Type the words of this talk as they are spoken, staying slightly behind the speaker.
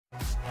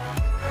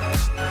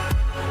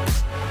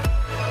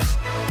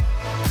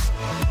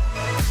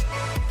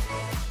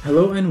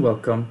Hello and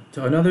welcome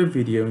to another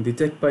video in the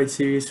Tech Byte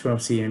series from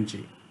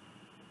CMG.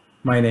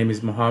 My name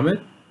is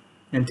Mohammed,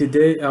 and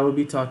today I will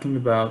be talking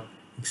about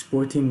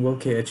exporting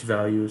WellKH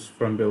values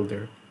from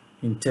Builder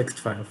in text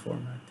file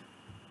format.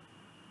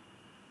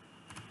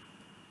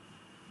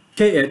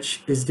 KH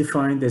is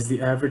defined as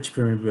the average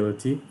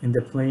permeability in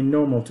the plane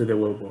normal to the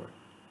wellbore,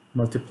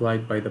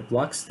 multiplied by the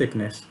block's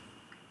thickness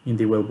in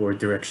the wellbore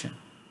direction.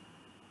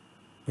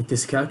 It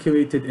is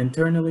calculated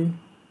internally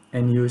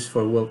and used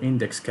for well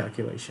index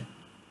calculation.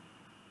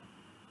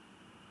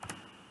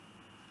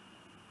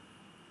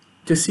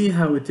 To see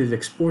how it is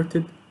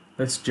exported,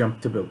 let's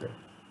jump to Builder.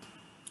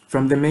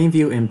 From the main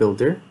view in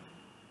Builder,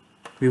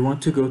 we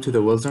want to go to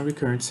the Wells on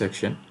Recurrent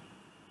section,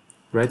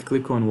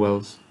 right-click on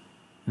Wells,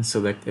 and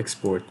select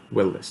Export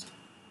Well List.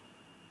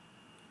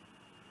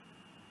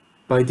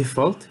 By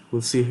default,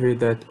 we'll see here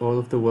that all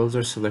of the wells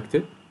are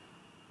selected.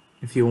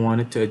 If you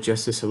wanted to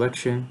adjust the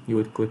selection, you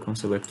would click on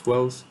Select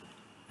Wells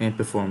and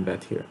perform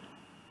that here.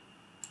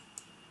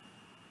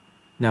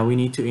 Now we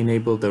need to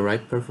enable the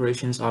right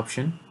perforations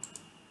option.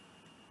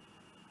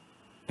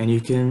 And you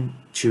can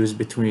choose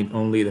between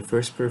only the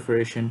first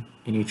perforation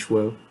in each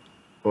well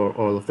or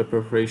all of the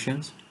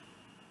perforations.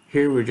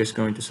 Here we're just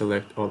going to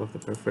select all of the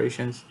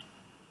perforations.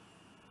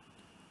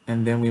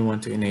 And then we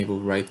want to enable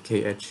right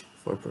KH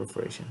for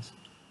perforations.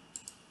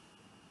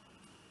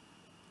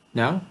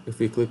 Now, if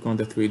we click on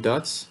the three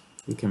dots,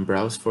 we can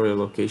browse for a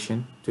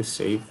location to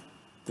save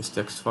this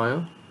text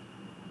file.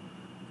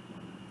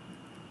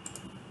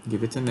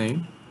 Give it a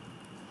name.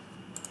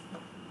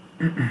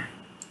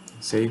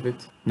 Save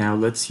it. Now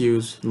let's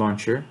use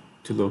Launcher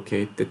to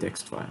locate the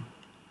text file.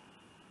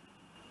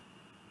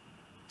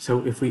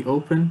 So if we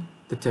open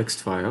the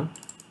text file,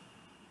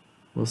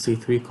 we'll see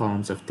three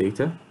columns of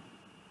data.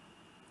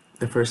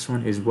 The first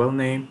one is well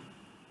name.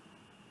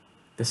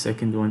 The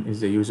second one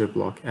is the user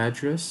block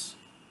address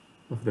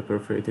of the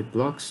perforated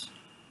blocks.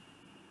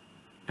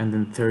 And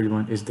then the third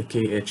one is the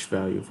KH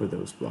value for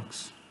those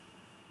blocks.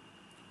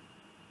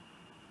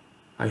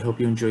 I hope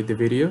you enjoyed the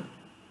video.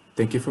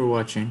 Thank you for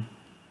watching,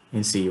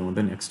 and see you on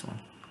the next one.